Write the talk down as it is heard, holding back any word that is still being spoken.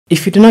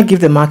If you do not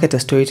give the market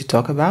a story to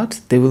talk about,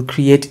 they will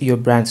create your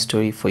brand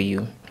story for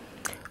you.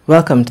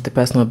 Welcome to the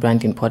Personal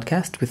Branding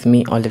Podcast with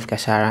me, Olive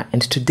Gachara,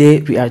 and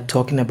today we are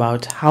talking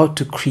about how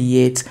to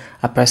create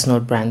a personal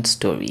brand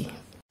story.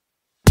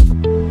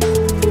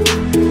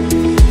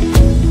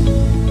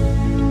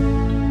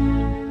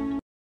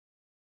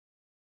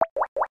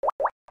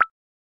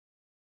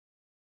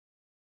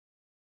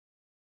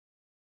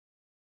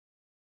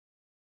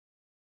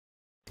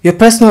 Your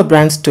personal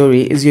brand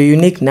story is your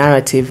unique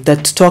narrative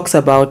that talks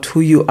about who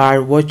you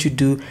are, what you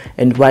do,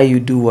 and why you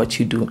do what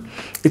you do.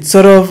 It's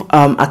sort of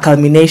a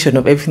culmination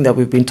of everything that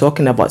we've been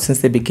talking about since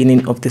the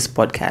beginning of this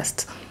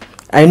podcast.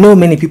 I know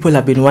many people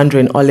have been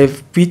wondering,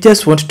 Olive, we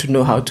just want to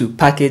know how to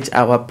package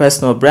our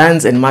personal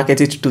brands and market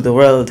it to the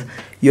world.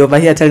 You're over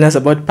here telling us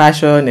about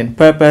passion and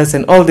purpose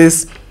and all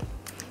these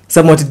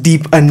somewhat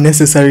deep,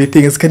 unnecessary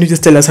things. Can you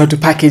just tell us how to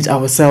package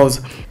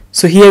ourselves?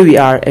 So here we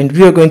are, and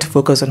we are going to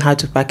focus on how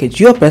to package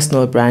your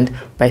personal brand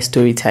by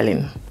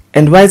storytelling.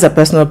 And why is a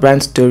personal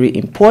brand story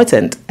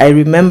important? I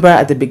remember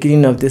at the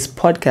beginning of this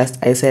podcast,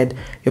 I said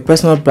your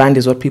personal brand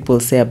is what people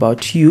say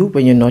about you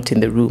when you're not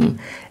in the room.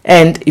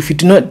 And if you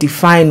do not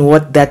define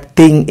what that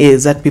thing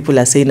is that people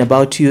are saying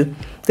about you,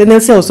 then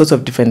they'll say all sorts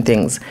of different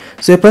things.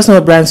 So your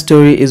personal brand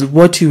story is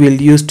what you will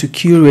use to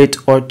curate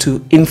or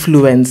to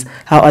influence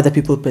how other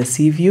people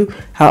perceive you,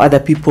 how other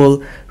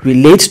people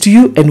relate to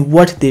you, and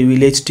what they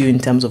relate to you in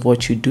terms of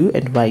what you do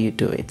and why you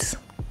do it.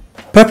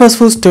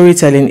 Purposeful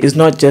storytelling is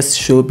not just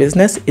show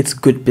business, it's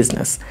good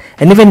business.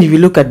 And even if you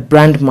look at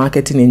brand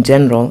marketing in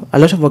general, a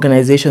lot of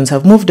organizations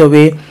have moved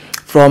away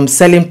from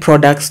selling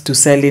products to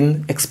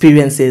selling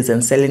experiences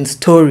and selling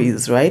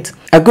stories, right?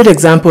 A good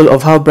example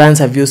of how brands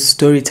have used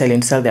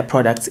storytelling to sell their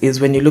products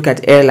is when you look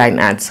at airline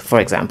ads, for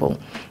example.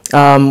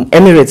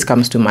 Emirates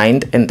comes to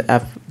mind, and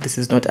this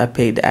is not a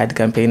paid ad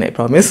campaign, I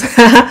promise.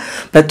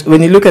 But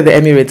when you look at the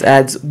Emirates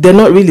ads, they're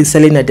not really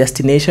selling a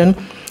destination.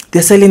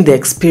 They're selling the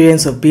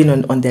experience of being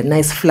on their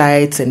nice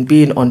flights and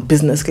being on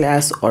business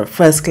class or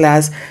first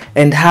class,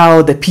 and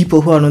how the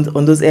people who are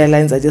on those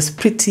airlines are just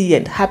pretty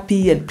and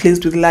happy and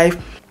pleased with life.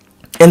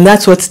 And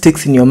that's what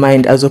sticks in your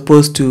mind, as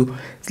opposed to,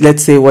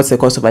 let's say, what's the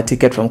cost of a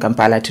ticket from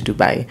Kampala to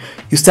Dubai.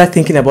 You start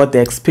thinking about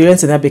the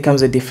experience, and that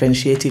becomes a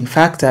differentiating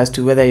factor as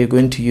to whether you're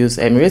going to use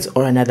Emirates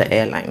or another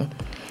airline.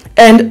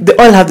 And they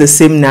all have the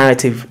same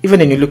narrative. Even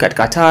when you look at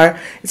Qatar,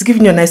 it's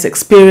giving you a nice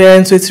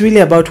experience. So it's really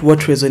about what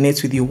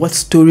resonates with you, what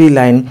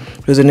storyline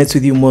resonates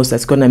with you most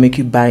that's going to make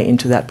you buy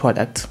into that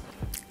product.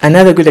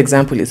 Another good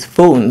example is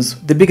phones.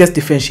 The biggest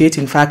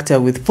differentiating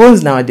factor with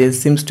phones nowadays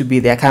seems to be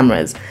their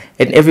cameras.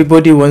 And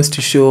everybody wants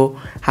to show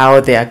how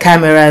their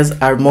cameras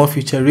are more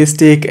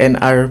futuristic and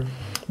are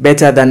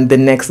better than the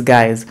next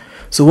guys.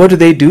 So what do?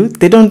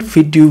 They don't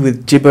feed you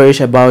with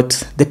gibberish about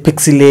the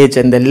pixelage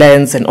and the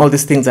lens and all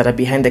these things that are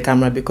behind the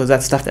camera, because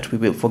that's stuff that we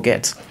will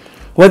forget.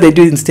 What they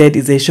do instead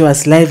is they show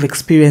us live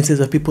experiences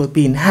of people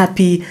being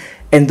happy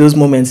and those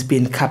moments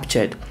being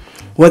captured.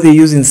 What they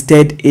use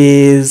instead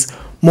is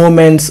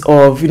moments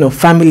of,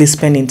 family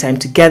spending time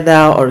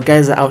together, or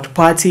guys are out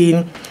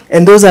partying,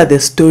 and those are the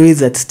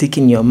stories that stick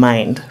in your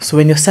mind. So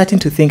when you're starting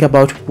to think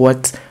about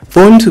what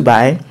phone to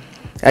buy,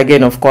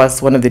 again, of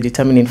course, one of the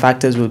determining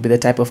factors will be the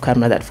type of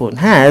camera that phone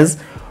has.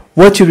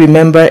 What you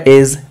remember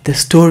is the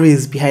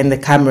stories behind the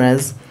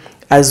cameras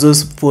as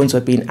those phones were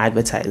being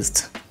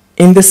advertised.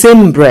 In the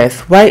same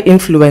breath, why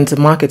influencer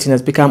marketing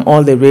has become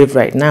all the rave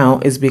right now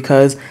is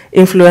because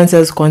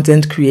influencers,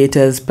 content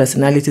creators,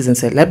 personalities, and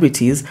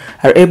celebrities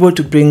are able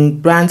to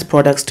bring brands'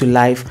 products to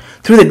life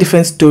through the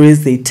different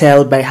stories they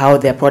tell by how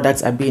their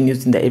products are being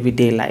used in their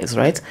everyday lives,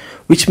 right?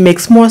 Which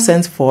makes more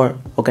sense for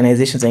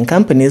organizations and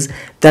companies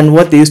than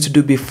what they used to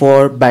do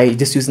before by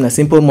just using a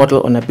simple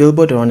model on a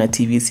billboard or on a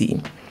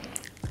TVC.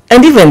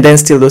 And even then,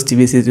 still, those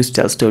TVCs used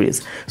to tell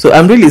stories. So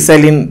I'm really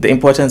selling the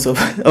importance of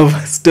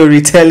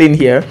storytelling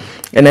here,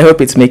 and I hope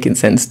it's making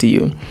sense to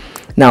you.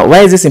 Now,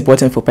 why is this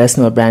important for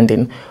personal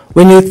branding?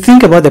 When you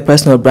think about the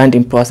personal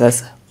branding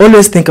process,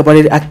 always think about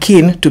it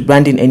akin to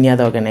branding any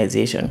other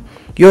organization.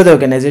 You're the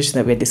organization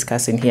that we're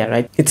discussing here,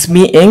 right? It's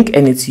Me Inc.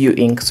 and it's You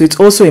Inc. So it's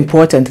also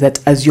important that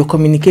as you're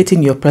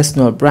communicating your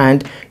personal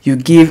brand, you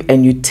give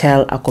and you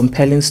tell a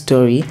compelling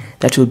story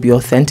that will be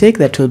authentic,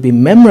 that will be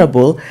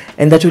memorable,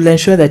 and that will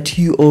ensure that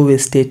you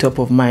always stay top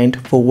of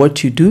mind for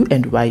what you do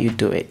and why you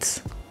do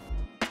it.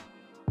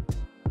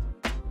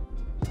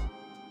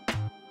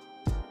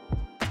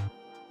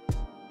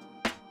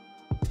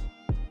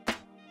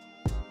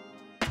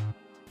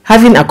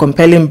 Having a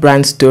compelling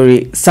brand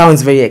story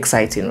sounds very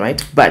exciting,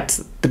 right? But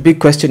the big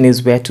question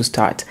is where to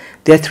start.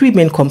 There are three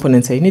main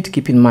components that you need to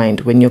keep in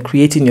mind when you're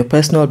creating your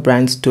personal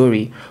brand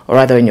story, or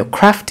rather when you're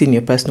crafting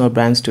your personal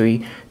brand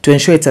story, to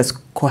ensure it's as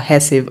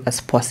cohesive as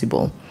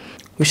possible.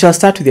 We shall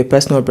start with your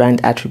personal brand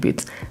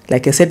attributes.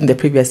 Like I said in the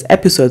previous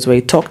episodes where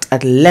we talked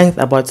at length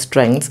about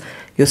strengths,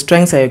 your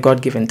strengths are your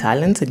God-given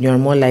talents, and you're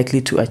more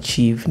likely to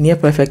achieve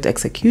near-perfect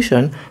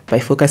execution by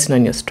focusing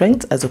on your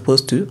strengths as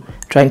opposed to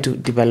trying to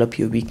develop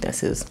your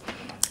weaknesses.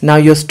 Now,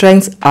 your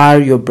strengths are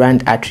your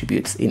brand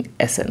attributes in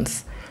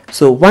essence.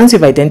 So once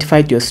you've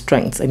identified your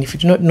strengths, and if you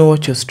do not know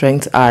what your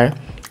strengths are,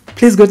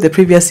 please go to the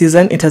previous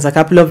season. It has a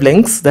couple of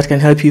links that can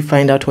help you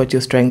find out what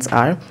your strengths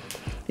are.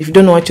 If you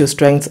don't know what your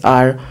strengths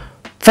are,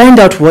 find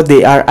out what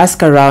they are,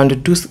 ask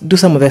around, do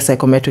some of the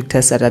psychometric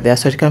tests that are there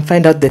so you can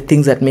find out the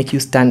things that make you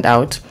stand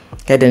out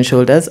head and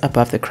shoulders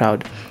above the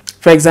crowd.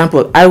 For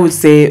example, I would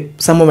say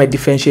some of my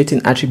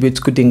differentiating attributes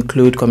could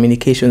include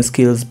communication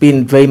skills,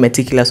 being very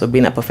meticulous or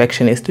being a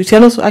perfectionist, which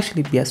can also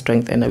actually be a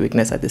strength and a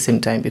weakness at the same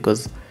time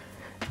because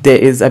there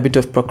is a bit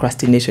of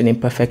procrastination in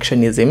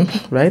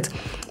perfectionism, right?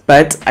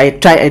 But I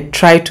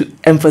try to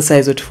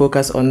emphasize or to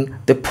focus on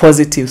the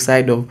positive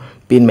side of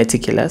being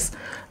meticulous.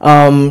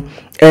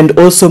 And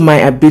also my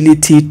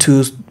ability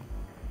to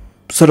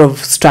sort of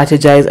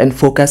strategize and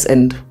focus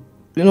and,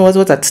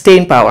 what's that, stay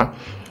in power.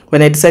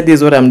 When I decide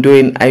this is what I'm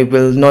doing, I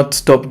will not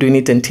stop doing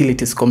it until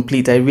it is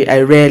complete. I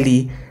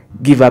rarely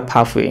give up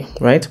halfway,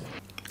 right?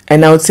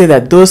 And I would say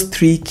that those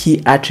 3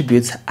 key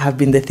attributes have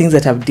been the things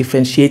that have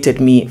differentiated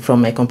me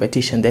from my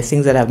competition, the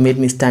things that have made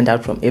me stand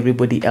out from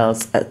everybody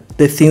else,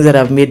 the things that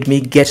have made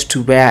me get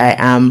to where I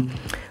am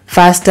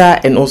faster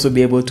and also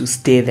be able to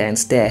stay there and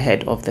stay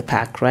ahead of the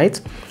pack, right?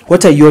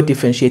 What are your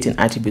differentiating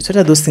attributes? What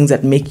are those things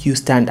that make you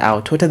stand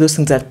out? What are those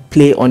things that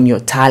play on your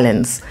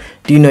talents?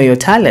 Do you know your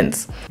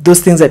talents?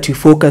 Those things that you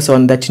focus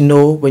on that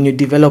when you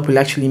develop will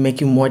actually make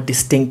you more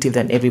distinctive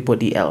than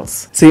everybody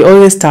else. So you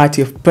always start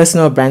your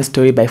personal brand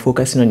story by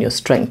focusing on your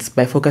strengths,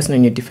 by focusing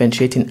on your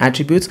differentiating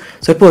attributes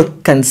so people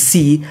can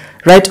see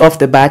right off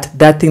the bat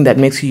that thing that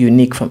makes you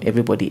unique from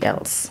everybody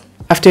else.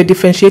 After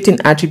differentiating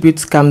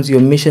attributes comes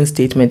your mission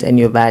statement and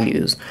your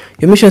values.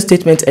 Your mission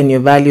statement and your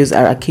values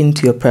are akin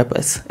to your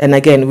purpose. And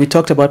again, we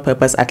talked about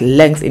purpose at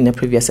length in the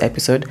previous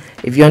episode.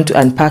 If you want to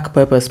unpack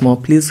purpose more,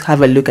 please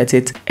have a look at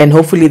it. And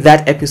hopefully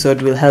that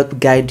episode will help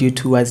guide you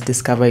towards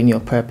discovering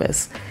your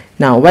purpose.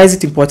 Now, why is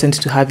it important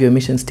to have your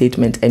mission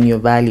statement and your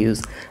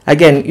values?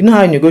 Again, you know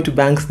how when you go to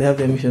banks, they have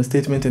their mission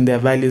statement and their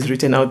values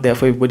written out there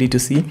for everybody to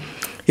see?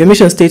 Your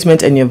mission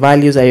statement and your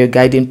values are your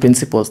guiding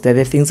principles. They're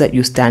the things that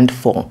you stand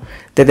for.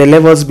 They're the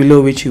levels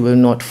below which you will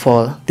not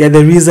fall. They're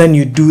the reason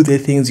you do the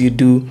things you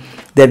do.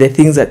 They're the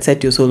things that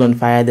set your soul on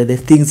fire. They're the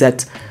things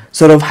that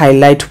sort of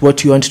highlight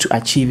what you want to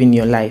achieve in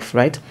your life,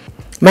 right?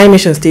 My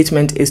mission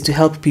statement is to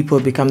help people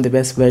become the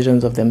best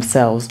versions of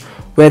themselves,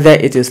 whether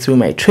it is through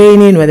my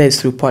training, whether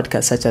it's through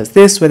podcasts such as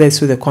this, whether it's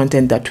through the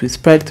content that we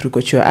spread through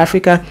Gachara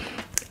Africa.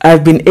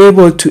 I've been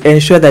able to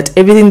ensure that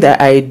everything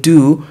that I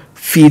do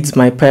feeds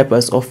my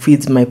purpose or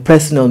feeds my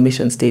personal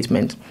mission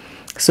statement.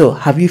 So,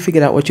 have you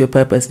figured out what your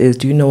purpose is?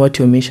 Do you know what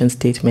your mission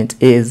statement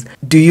is?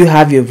 Do you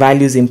have your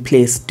values in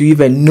place? Do you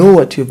even know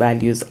what your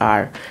values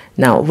are?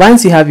 Now,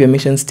 once you have your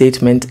mission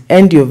statement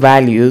and your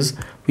values,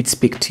 which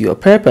speak to your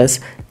purpose,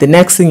 the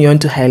next thing you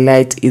want to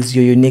highlight is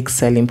your unique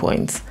selling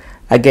points.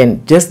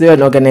 Again, just the way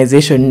an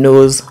organization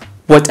knows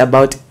what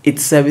about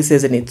its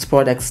services and its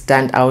products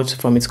stand out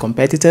from its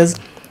competitors,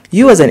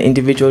 you as an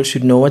individual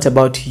should know what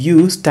about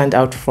you stand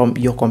out from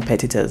your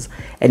competitors.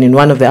 And in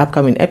one of the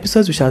upcoming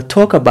episodes, we shall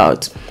talk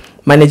about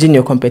managing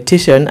your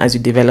competition as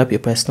you develop your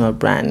personal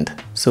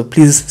brand. So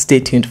please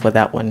stay tuned for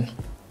that one.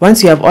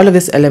 Once you have all of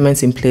these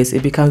elements in place,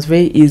 it becomes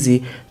very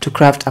easy to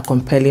craft a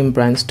compelling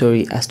brand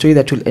story, a story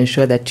that will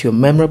ensure that you're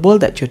memorable,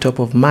 that you're top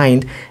of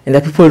mind, and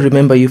that people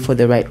remember you for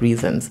the right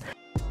reasons.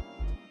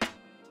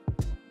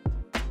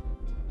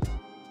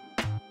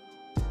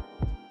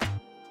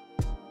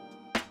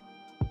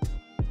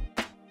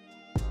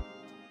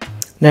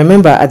 Now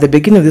remember, at the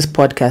beginning of this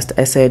podcast,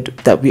 I said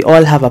that we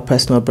all have a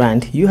personal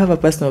brand. You have a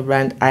personal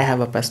brand, I have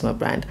a personal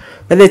brand.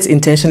 Whether it's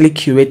intentionally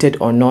curated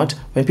or not,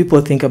 when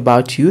people think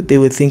about you, they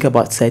will think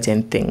about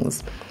certain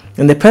things.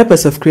 And the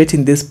purpose of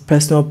creating this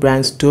personal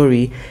brand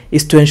story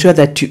is to ensure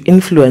that you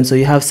influence or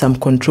you have some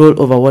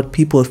control over what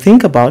people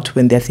think about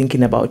when they're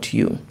thinking about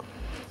you.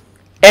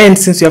 And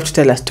since you have to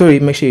tell a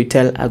story, make sure you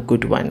tell a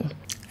good one.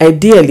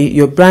 Ideally,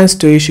 your brand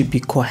story should be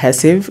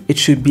cohesive, it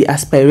should be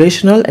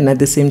aspirational and at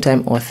the same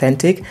time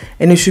authentic,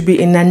 and it should be,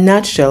 in a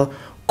nutshell,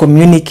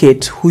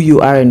 communicate who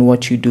you are and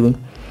what you do.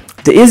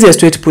 The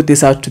easiest way to put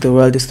this out to the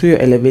world is through your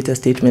elevator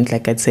statement,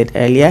 like I said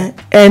earlier,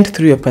 and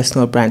through your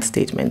personal brand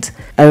statement.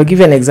 I will give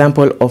you an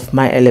example of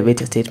my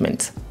elevator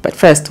statement. But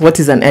first, what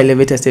is an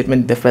elevator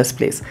statement in the first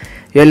place?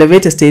 Your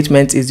elevator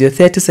statement is your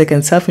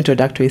 30-second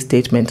self-introductory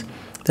statement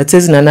that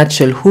says in a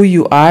nutshell who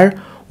you are,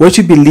 what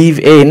you believe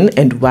in,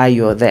 and why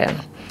you're there.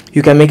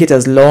 You can make it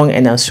as long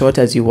and as short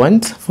as you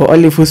want. For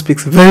Olive, who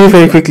speaks very,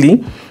 very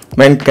quickly,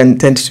 mine can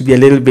tend to be a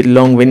little bit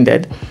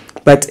long-winded.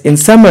 But in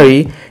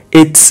summary,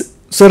 it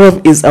sort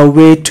of is a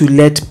way to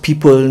let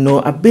people know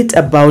a bit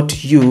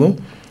about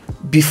you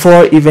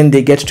before even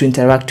they get to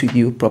interact with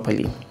you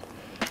properly.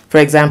 For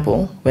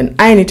example, when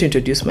I need to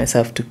introduce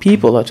myself to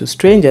people or to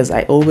strangers,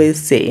 I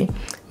always say,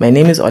 my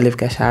name is Olive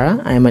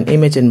Gachara. I am an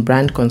image and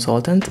brand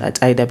consultant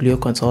at IWO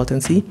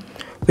Consultancy,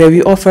 where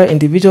we offer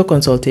individual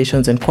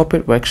consultations and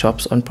corporate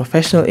workshops on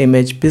professional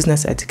image,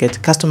 business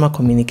etiquette, customer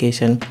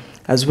communication,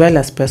 as well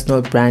as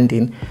personal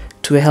branding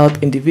to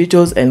help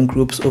individuals and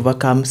groups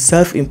overcome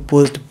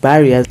self-imposed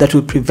barriers that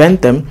will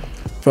prevent them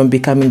from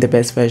becoming the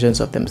best versions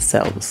of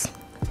themselves,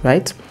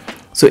 right?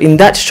 So in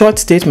that short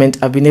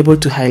statement, I've been able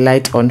to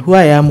highlight on who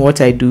I am,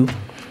 what I do,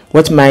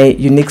 what my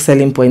unique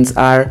selling points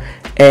are,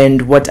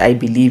 and what I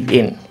believe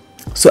in.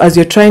 So as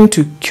you're trying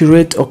to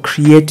curate or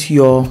create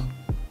your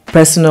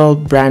personal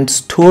brand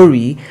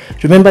story,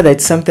 remember that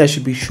it's something that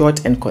should be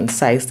short and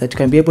concise, that you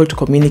can be able to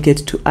communicate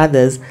to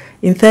others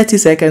in 30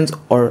 seconds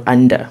or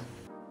under.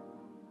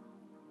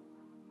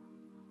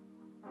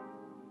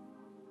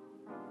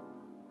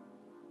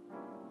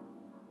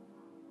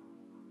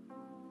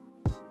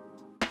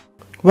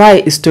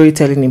 Why is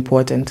storytelling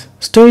important?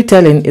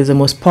 Storytelling is the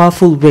most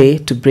powerful way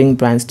to bring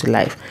brands to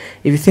life.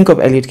 If you think of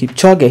Olive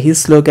Gachara,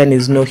 his slogan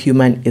is "No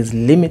human is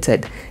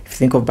limited." If you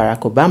think of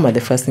Barack Obama,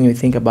 the first thing you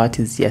think about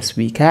is "Yes,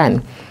 we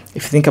can."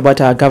 If you think about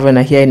our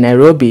governor here in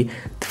Nairobi,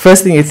 the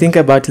first thing you think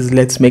about is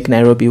 "Let's make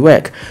Nairobi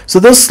work." So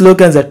those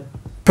slogans that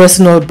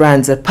personal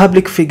brands, that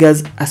public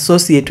figures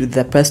associate with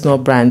their personal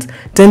brands,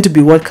 tend to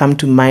be what come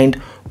to mind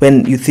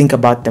when you think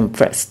about them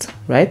first,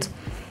 right?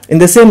 In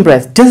the same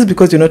breath, just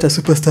because you're not a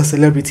superstar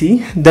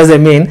celebrity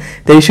doesn't mean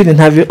that you shouldn't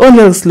have your own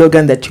little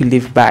slogan that you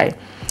live by.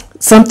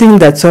 Something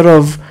that sort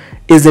of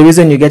is the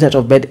reason you get out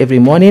of bed every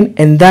morning,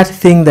 and that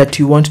thing that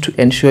you want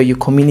to ensure you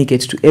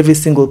communicate to every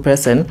single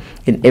person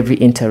in every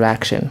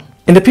interaction.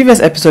 In the previous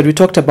episode, we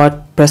talked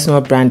about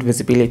personal brand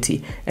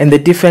visibility and the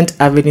different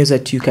avenues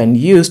that you can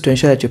use to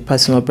ensure that your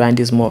personal brand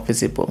is more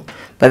visible.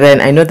 But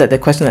then I know that the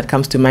question that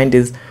comes to mind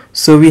is,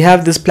 so we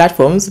have these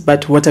platforms,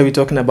 but what are we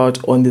talking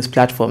about on these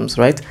platforms,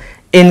 right?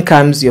 In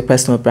comes your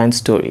personal brand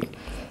story.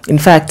 In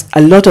fact,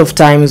 a lot of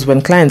times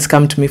when clients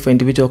come to me for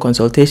individual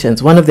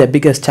consultations, one of their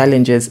biggest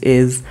challenges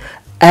is,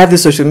 I have the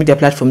social media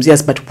platforms,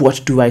 yes, but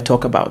what do I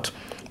talk about?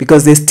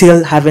 Because they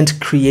still haven't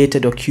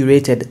created or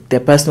curated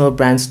their personal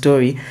brand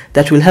story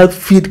that will help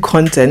feed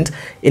content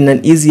in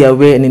an easier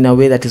way and in a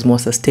way that is more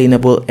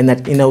sustainable and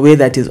that in a way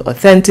that is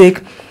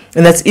authentic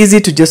and that's easy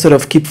to just sort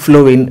of keep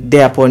flowing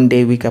day upon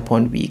day, week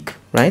upon week,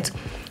 right?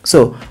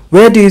 So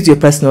where do you use your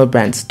personal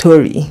brand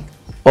story?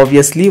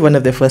 Obviously, one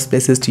of the first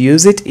places to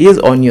use it is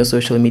on your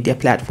social media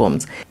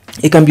platforms.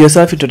 It can be your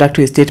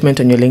self-introductory statement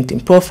on your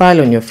LinkedIn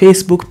profile, on your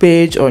Facebook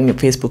page, or on your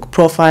Facebook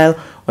profile,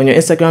 on your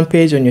Instagram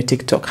page, on your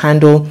TikTok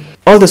handle.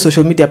 All the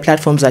social media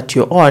platforms that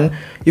you're on,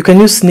 you can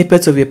use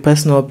snippets of your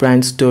personal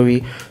brand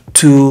story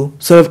to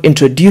sort of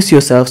introduce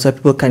yourself so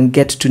people can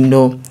get to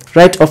know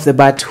right off the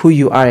bat who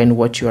you are and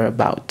what you're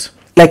about.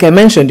 Like I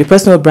mentioned, your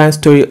personal brand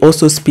story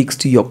also speaks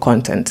to your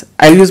content.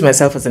 I use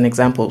myself as an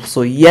example.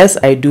 So yes,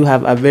 I do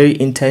have a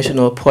very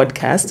intentional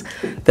podcast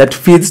that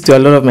feeds to a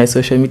lot of my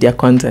social media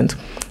content.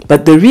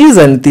 But the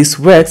reason this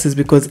works is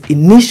because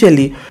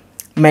initially,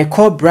 my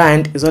core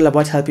brand is all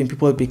about helping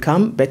people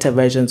become better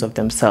versions of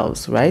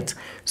themselves, right?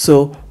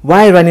 So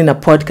why running a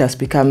podcast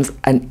becomes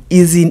an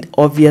easy,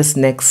 obvious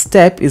next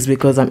step is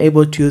because I'm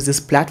able to use this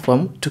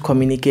platform to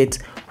communicate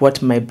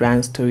what my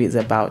brand story is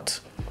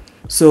about.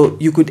 So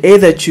you could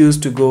either choose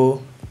to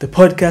go the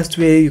podcast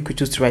way, you could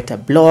choose to write a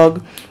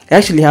blog. I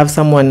actually have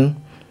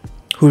someone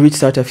who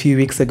reached out a few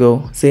weeks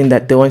ago saying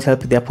that they want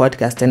help with their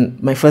podcast.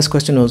 And my first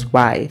question was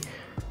why?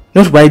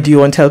 Not why do you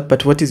want help,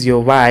 but what is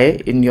your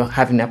why in your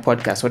having a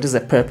podcast? What is the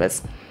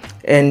purpose?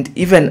 And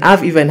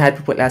I've even had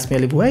people ask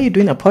me, why are you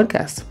doing a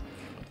podcast?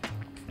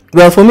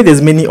 Well, for me,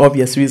 there's many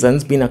obvious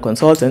reasons, being a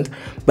consultant,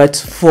 but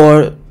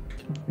for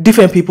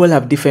different people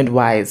have different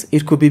whys.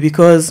 It could be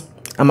because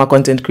I'm a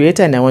content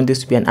creator and I want this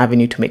to be an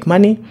avenue to make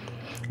money.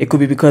 It could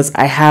be because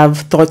I have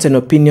thoughts and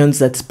opinions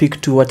that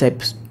speak to what I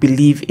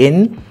believe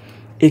in.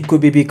 It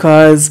could be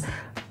because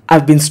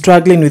I've been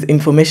struggling with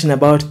information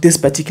about this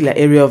particular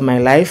area of my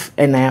life,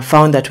 and I have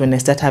found that when I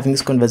start having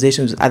these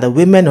conversations with other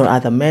women or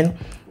other men,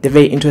 they're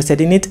very interested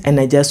in it, and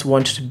I just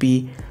want to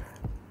be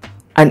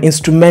an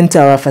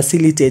instrumental or a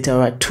facilitator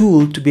or a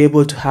tool to be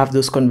able to have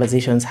those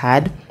conversations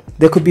had.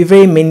 There could be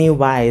very many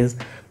whys,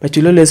 but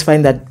you'll always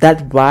find that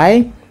that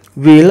why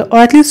will, or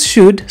at least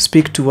should,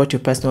 speak to what your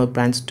personal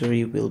brand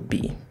story will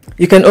be.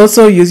 You can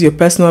also use your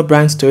personal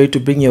brand story to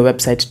bring your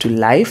website to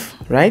life,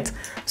 right?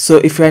 So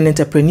if you're an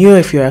entrepreneur,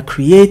 if you're a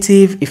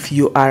creative, if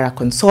you are a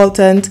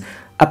consultant,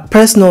 a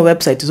personal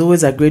website is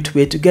always a great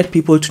way to get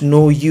people to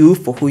know you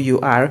for who you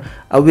are,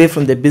 away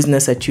from the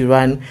business that you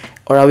run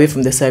or away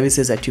from the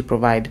services that you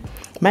provide.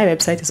 My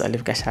website is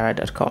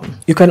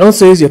olivegachara.com. You can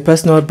also use your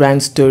personal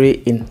brand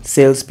story in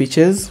sales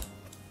pitches,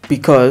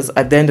 because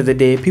at the end of the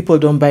day, people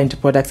don't buy into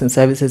products and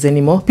services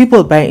anymore.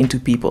 People buy into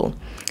people.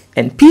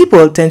 And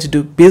people tend to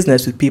do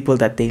business with people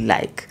that they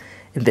like.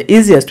 And the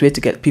easiest way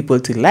to get people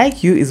to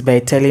like you is by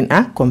telling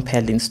a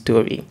compelling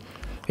story.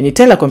 When you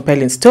tell a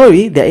compelling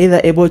story, they're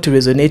either able to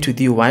resonate with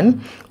you,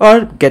 one,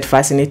 or get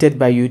fascinated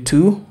by you,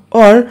 two,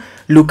 or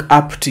look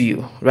up to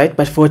you, right?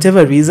 But for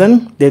whatever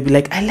reason, they'll be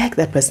like, I like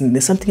that person.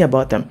 There's something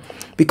about them,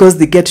 because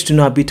they get to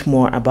know a bit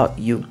more about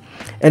you.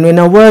 And in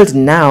a world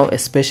now,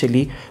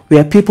 especially,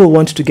 where people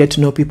want to get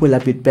to know people a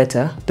bit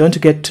better, they want to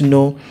get to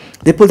know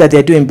the people that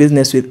they're doing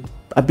business with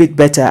a bit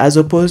better, as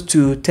opposed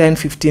to 10,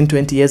 15,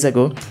 20 years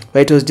ago,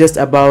 where it was just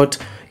about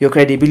your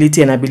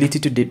credibility and ability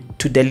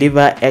to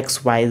deliver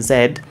X, Y,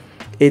 Z.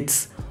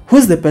 It's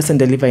who's the person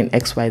delivering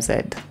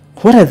XYZ?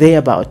 What are they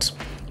about?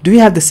 Do we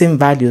have the same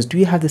values? Do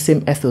we have the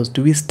same ethos?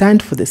 Do we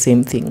stand for the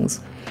same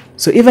things?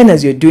 So even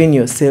as you're doing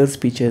your sales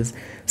pitches,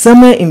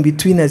 somewhere in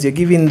between, as you're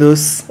giving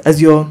those,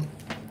 as you're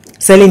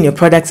selling your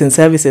products and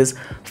services,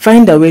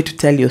 find a way to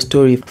tell your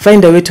story.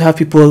 Find a way to have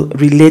people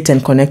relate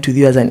and connect with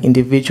you as an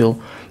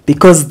individual,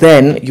 because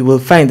then you will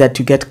find that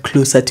you get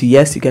closer to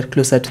yes, you get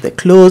closer to the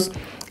close,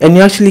 and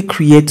you actually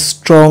create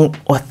strong,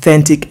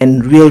 authentic,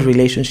 and real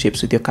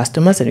relationships with your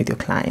customers and with your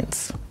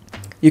clients.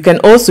 You can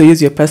also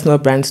use your personal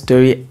brand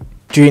story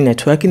during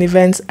networking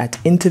events, at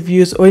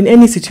interviews, or in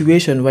any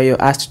situation where you're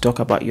asked to talk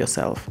about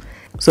yourself.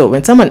 So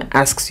when someone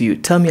asks you,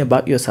 tell me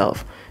about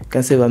yourself, you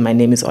can say, well, my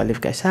name is Olive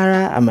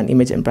Gachara. I'm an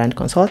image and brand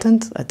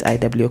consultant at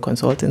IW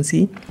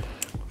Consultancy,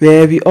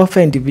 where we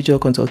offer individual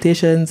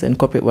consultations and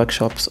corporate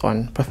workshops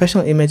on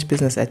professional image,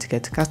 business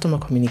etiquette, customer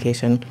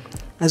communication,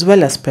 as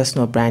well as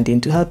personal branding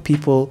to help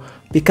people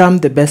become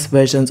the best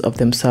versions of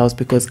themselves,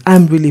 because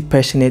I'm really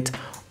passionate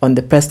on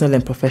the personal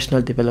and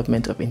professional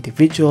development of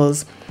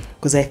individuals,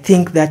 because I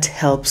think that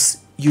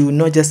helps you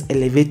not just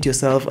elevate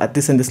yourself at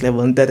this and this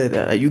level and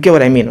you get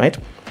what I mean, right?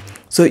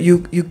 So you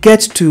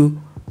get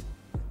to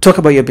talk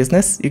about your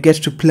business, you get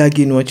to plug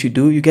in what you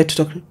do, you get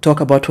to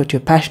talk about what you're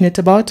passionate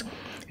about,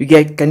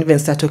 can even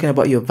start talking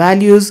about your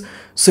values.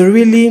 So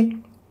really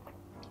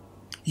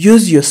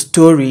use your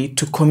story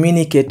to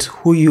communicate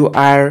who you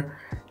are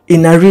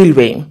in a real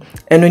way.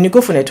 And when you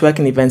go for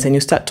networking events and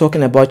you start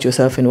talking about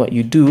yourself and what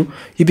you do,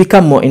 you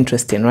become more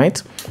interesting,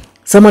 right?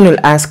 Someone will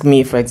ask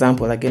me, for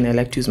example, again, I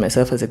like to use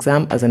myself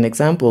as an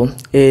example,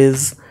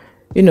 is,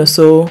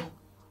 so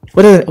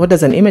what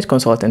does an image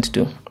consultant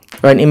do?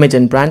 Or an image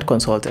and brand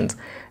consultant?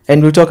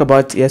 And we'll talk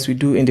about, yes, we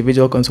do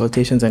individual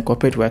consultations and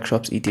corporate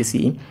workshops,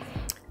 etc.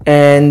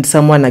 And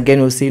someone again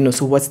will say,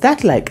 so what's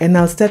that like? And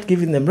I'll start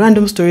giving them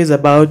random stories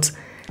about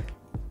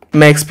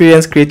my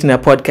experience creating a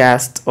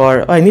podcast,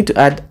 or I need to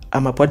add,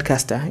 I'm a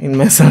podcaster in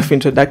my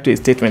self-introductory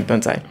statement,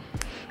 don't I?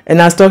 And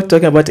I'll start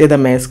talking about either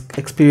my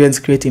experience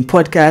creating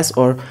podcasts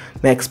or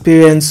my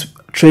experience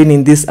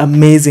training this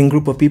amazing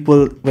group of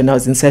people when I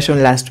was in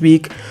session last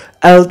week.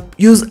 I'll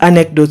use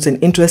anecdotes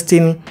and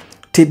interesting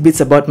tidbits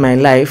about my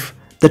life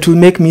that will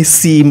make me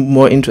seem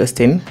more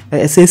interesting.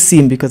 I say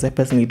seem because I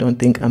personally don't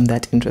think I'm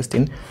that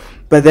interesting.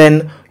 But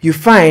then you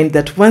find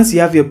that once you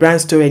have your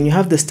brand story and you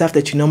have the stuff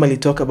that you normally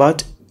talk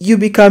about, you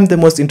become the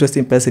most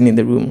interesting person in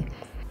the room.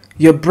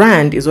 Your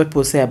brand is what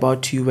people say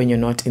about you when you're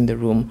not in the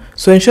room.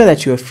 So ensure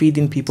that you are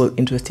feeding people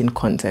interesting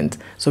content.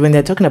 So when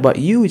they're talking about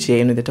you,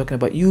 Jane, when they're talking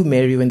about you,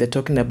 Mary, when they're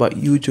talking about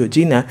you,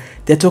 Georgina,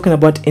 they're talking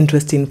about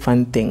interesting,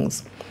 fun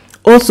things.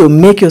 Also,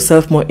 make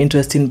yourself more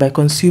interesting by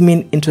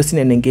consuming interesting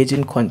and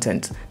engaging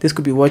content. This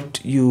could be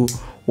what you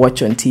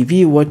watch on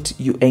TV, what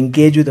you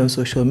engage with on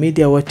social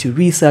media, what you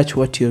research,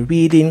 what you're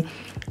reading,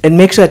 and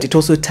make sure that it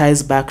also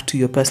ties back to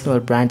your personal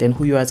brand and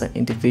who you are as an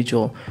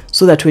individual,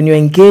 so that when you're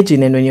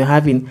engaging and when you're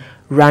having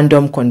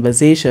random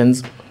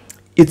conversations,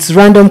 it's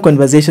random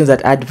conversations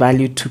that add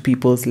value to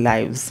people's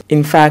lives.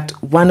 In fact,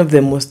 one of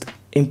the most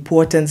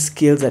important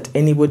skills that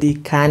anybody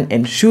can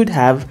and should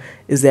have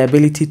is the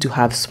ability to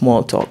have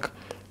small talk.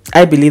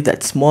 I believe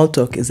that small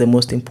talk is the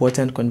most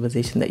important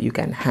conversation that you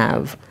can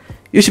have.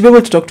 You should be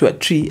able to talk to a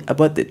tree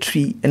about the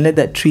tree and let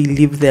that tree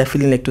live there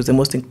feeling like it was the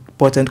most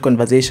important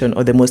conversation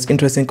or the most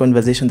interesting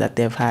conversation that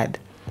they've had.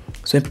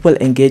 So when people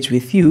engage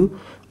with you,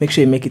 make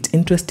sure you make it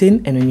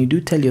interesting, and when you do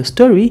tell your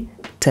story,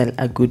 tell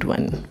a good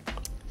one.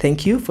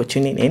 Thank you for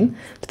tuning in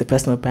to the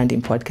Personal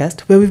Branding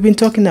Podcast, where we've been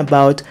talking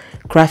about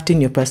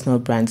crafting your personal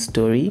brand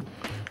story.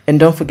 And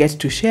don't forget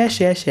to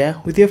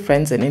share with your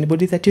friends and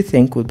anybody that you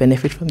think will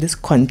benefit from this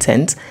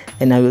content.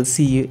 And I will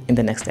see you in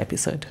the next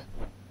episode.